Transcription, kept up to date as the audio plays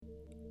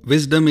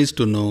Wisdom is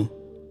to know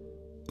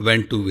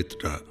when to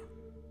withdraw.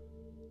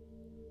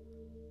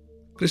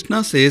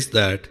 Krishna says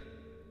that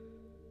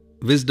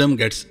wisdom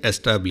gets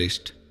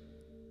established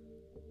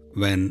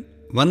when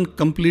one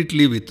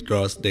completely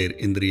withdraws their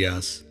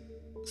indriyas,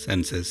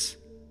 senses,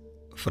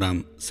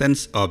 from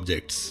sense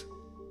objects,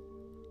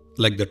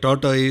 like the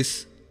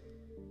tortoise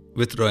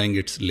withdrawing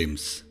its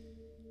limbs.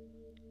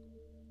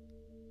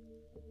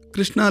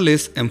 Krishna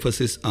lays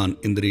emphasis on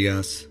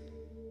indriyas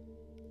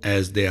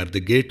as they are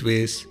the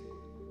gateways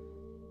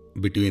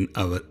between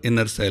our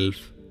inner self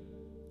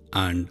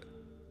and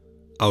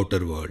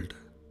outer world.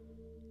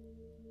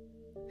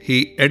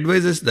 He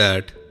advises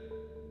that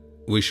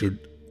we should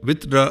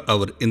withdraw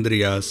our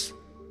indriyas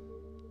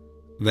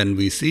when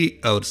we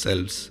see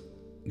ourselves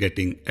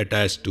getting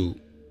attached to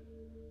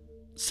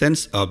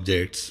sense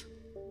objects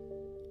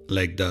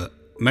like the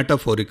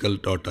metaphorical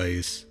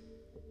tortoise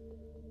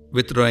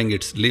withdrawing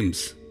its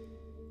limbs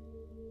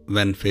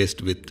when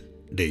faced with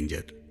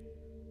danger.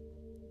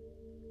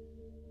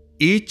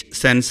 Each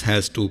sense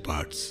has two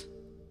parts.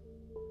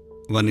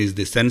 One is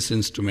the sense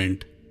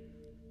instrument,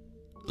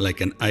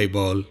 like an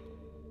eyeball,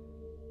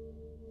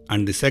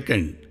 and the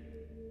second,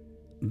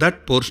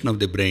 that portion of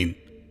the brain,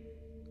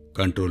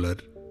 controller,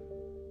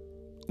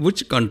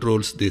 which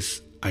controls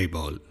this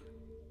eyeball.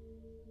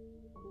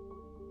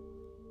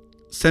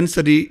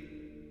 Sensory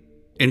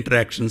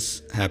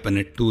interactions happen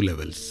at two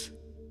levels.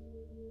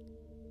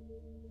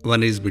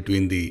 One is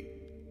between the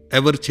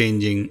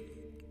ever-changing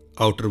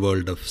outer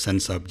world of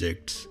sense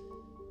objects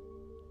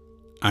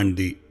and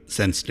the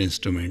sensed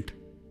instrument,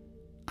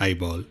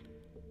 eyeball,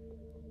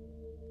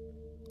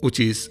 which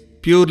is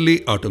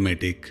purely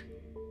automatic,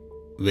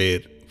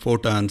 where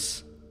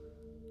photons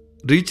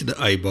reach the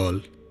eyeball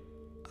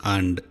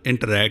and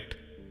interact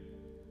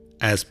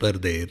as per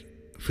their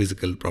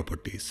physical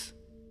properties.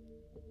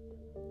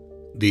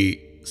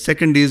 The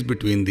second is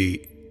between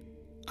the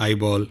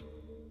eyeball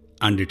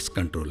and its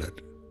controller.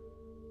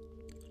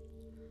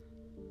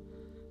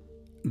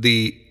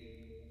 The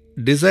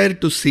desire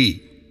to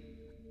see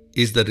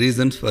is the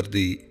reason for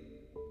the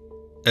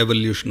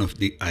evolution of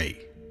the eye,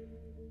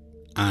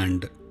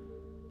 and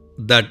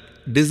that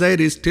desire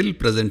is still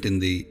present in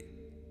the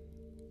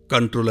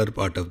controller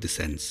part of the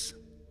sense.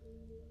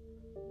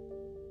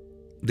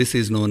 This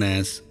is known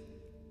as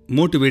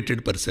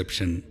motivated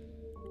perception,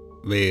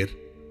 where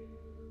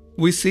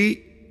we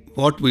see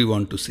what we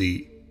want to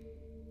see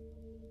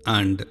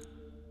and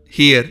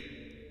hear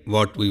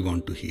what we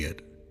want to hear.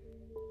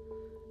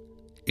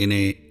 In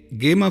a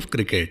game of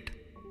cricket,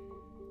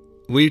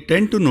 we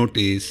tend to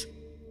notice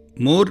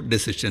more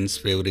decisions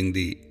favoring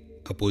the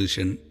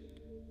opposition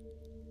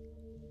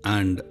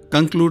and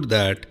conclude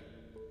that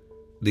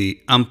the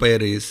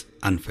umpire is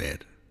unfair.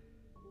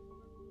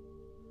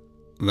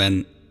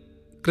 When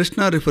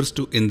Krishna refers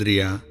to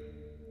Indriya,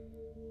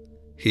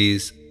 he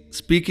is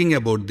speaking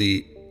about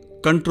the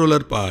controller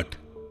part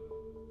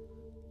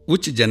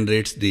which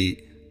generates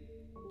the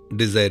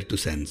desire to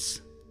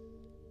sense.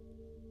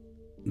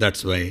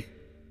 That's why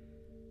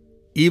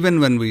even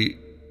when we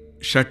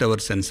shut our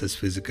senses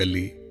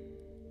physically,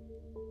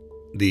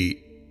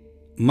 the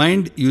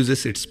mind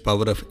uses its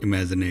power of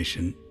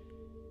imagination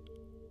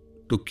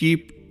to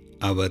keep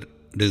our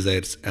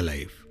desires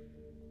alive.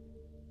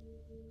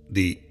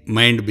 The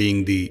mind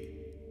being the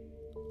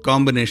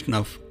combination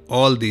of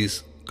all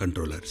these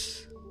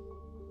controllers.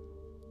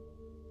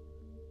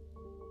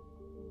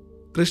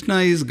 Krishna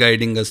is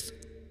guiding us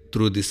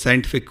through the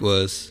scientific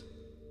verse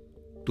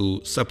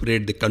to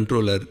separate the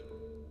controller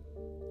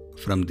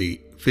from the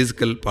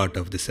physical part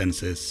of the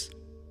senses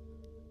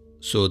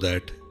so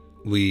that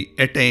we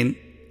attain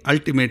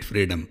ultimate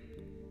freedom,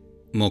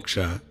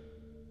 moksha,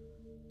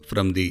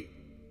 from the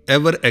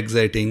ever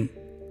exciting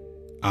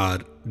or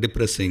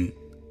depressing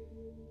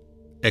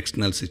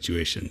external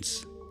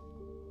situations.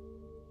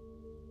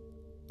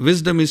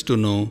 Wisdom is to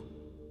know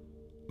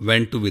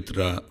when to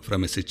withdraw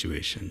from a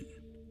situation.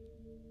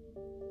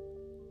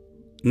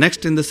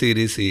 Next in the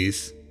series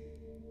is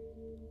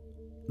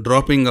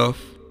dropping off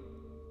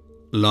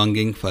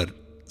longing for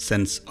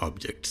sense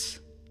objects.